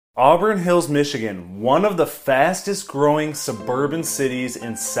Auburn Hills, Michigan, one of the fastest growing suburban cities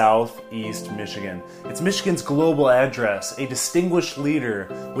in southeast Michigan. It's Michigan's global address, a distinguished leader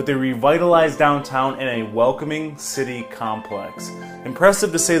with a revitalized downtown and a welcoming city complex.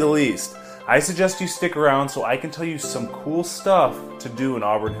 Impressive to say the least. I suggest you stick around so I can tell you some cool stuff to do in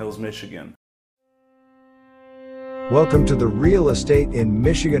Auburn Hills, Michigan. Welcome to the Real Estate in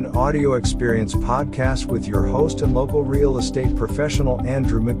Michigan Audio Experience podcast with your host and local real estate professional,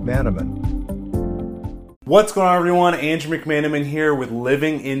 Andrew McManaman. What's going on, everyone? Andrew McManaman here with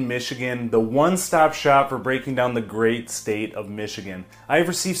Living in Michigan, the one-stop shop for breaking down the great state of Michigan. I have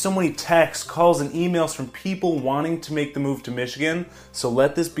received so many texts, calls, and emails from people wanting to make the move to Michigan, so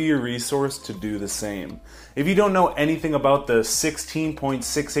let this be your resource to do the same. If you don't know anything about the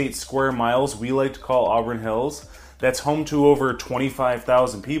 16.68 square miles we like to call Auburn Hills, that's home to over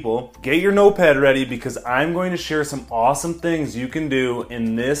 25,000 people, get your notepad ready because I'm going to share some awesome things you can do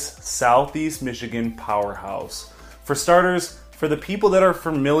in this Southeast Michigan powerhouse. For starters, for the people that are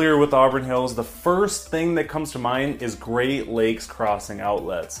familiar with Auburn Hills, the first thing that comes to mind is Great Lakes Crossing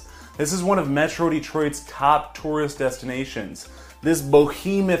outlets. This is one of Metro Detroit's top tourist destinations. This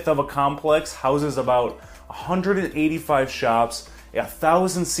behemoth of a complex houses about 185 shops, a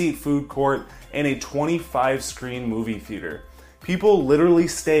 1,000-seat food court, and a 25-screen movie theater. People literally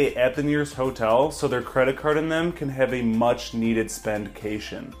stay at the nearest hotel, so their credit card in them can have a much-needed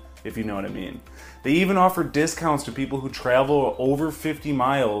spendcation, if you know what I mean. They even offer discounts to people who travel over 50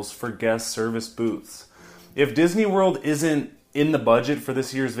 miles for guest service booths. If Disney World isn't in the budget for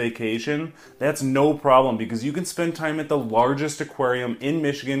this year's vacation, that's no problem because you can spend time at the largest aquarium in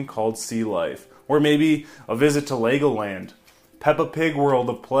Michigan called Sea Life, or maybe a visit to Legoland, Peppa Pig World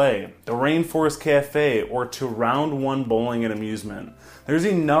of Play, the Rainforest Cafe, or to Round 1 Bowling and Amusement. There's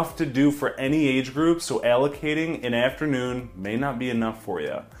enough to do for any age group, so allocating an afternoon may not be enough for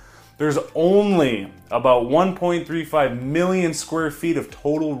you. There's only about 1.35 million square feet of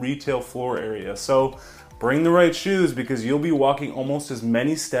total retail floor area, so bring the right shoes because you'll be walking almost as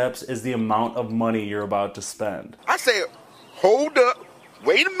many steps as the amount of money you're about to spend. I said, hold up,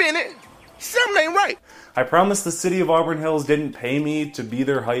 wait a minute. Something ain't right. I promise the city of Auburn Hills didn't pay me to be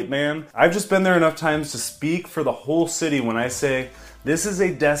their hype man. I've just been there enough times to speak for the whole city when I say this is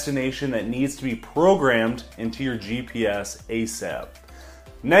a destination that needs to be programmed into your GPS ASAP.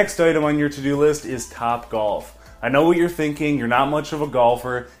 Next item on your to-do list is Top Golf. I know what you're thinking, you're not much of a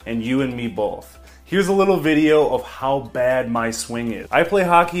golfer, and you and me both. Here's a little video of how bad my swing is. I play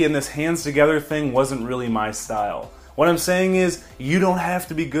hockey and this hands together thing wasn't really my style. What I'm saying is, you don't have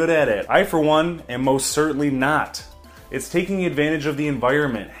to be good at it. I, for one, am most certainly not. It's taking advantage of the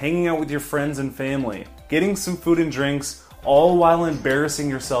environment, hanging out with your friends and family, getting some food and drinks, all while embarrassing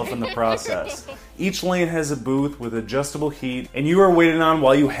yourself in the process. Each lane has a booth with adjustable heat, and you are waiting on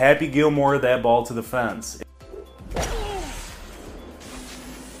while you Happy Gilmore that ball to the fence.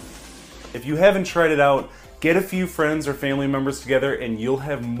 If you haven't tried it out, get a few friends or family members together and you'll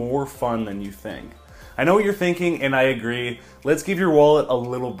have more fun than you think. I know what you're thinking, and I agree. Let's give your wallet a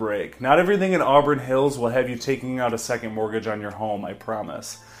little break. Not everything in Auburn Hills will have you taking out a second mortgage on your home, I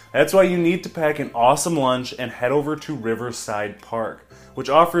promise. That's why you need to pack an awesome lunch and head over to Riverside Park, which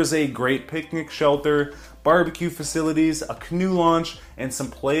offers a great picnic shelter, barbecue facilities, a canoe launch, and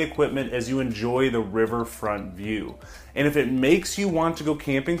some play equipment as you enjoy the riverfront view. And if it makes you want to go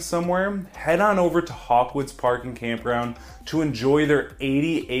camping somewhere, head on over to Hawkwoods Park and Campground to enjoy their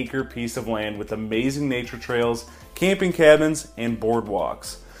 80-acre piece of land with amazing nature trails, camping cabins, and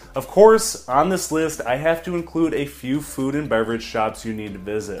boardwalks. Of course, on this list, I have to include a few food and beverage shops you need to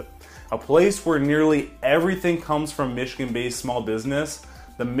visit. A place where nearly everything comes from Michigan-based small business,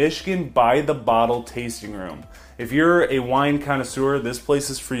 the Michigan by the Bottle Tasting Room. If you're a wine connoisseur, this place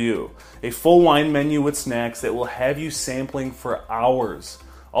is for you. A full wine menu with snacks that will have you sampling for hours.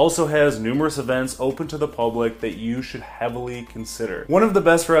 Also has numerous events open to the public that you should heavily consider. One of the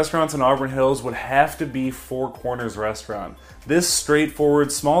best restaurants in Auburn Hills would have to be Four Corners Restaurant. This straightforward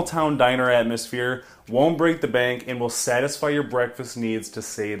small town diner atmosphere won't break the bank and will satisfy your breakfast needs to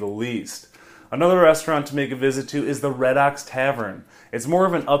say the least. Another restaurant to make a visit to is the Red Ox Tavern. It's more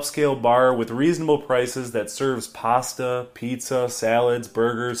of an upscale bar with reasonable prices that serves pasta, pizza, salads,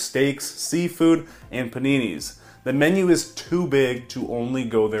 burgers, steaks, seafood, and paninis. The menu is too big to only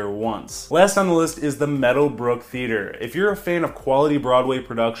go there once. Last on the list is the Meadowbrook Theater. If you're a fan of quality Broadway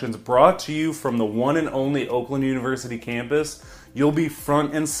productions brought to you from the one and only Oakland University campus, you'll be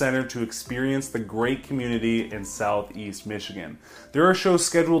front and center to experience the great community in Southeast Michigan. There are shows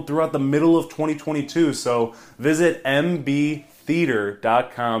scheduled throughout the middle of 2022, so visit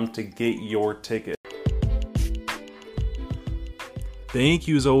mbtheater.com to get your ticket. Thank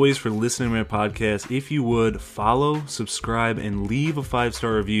you as always for listening to my podcast. If you would, follow, subscribe, and leave a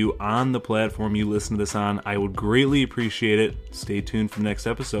 5-star review on the platform you listen to this on. I would greatly appreciate it. Stay tuned for the next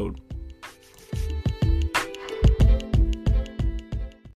episode.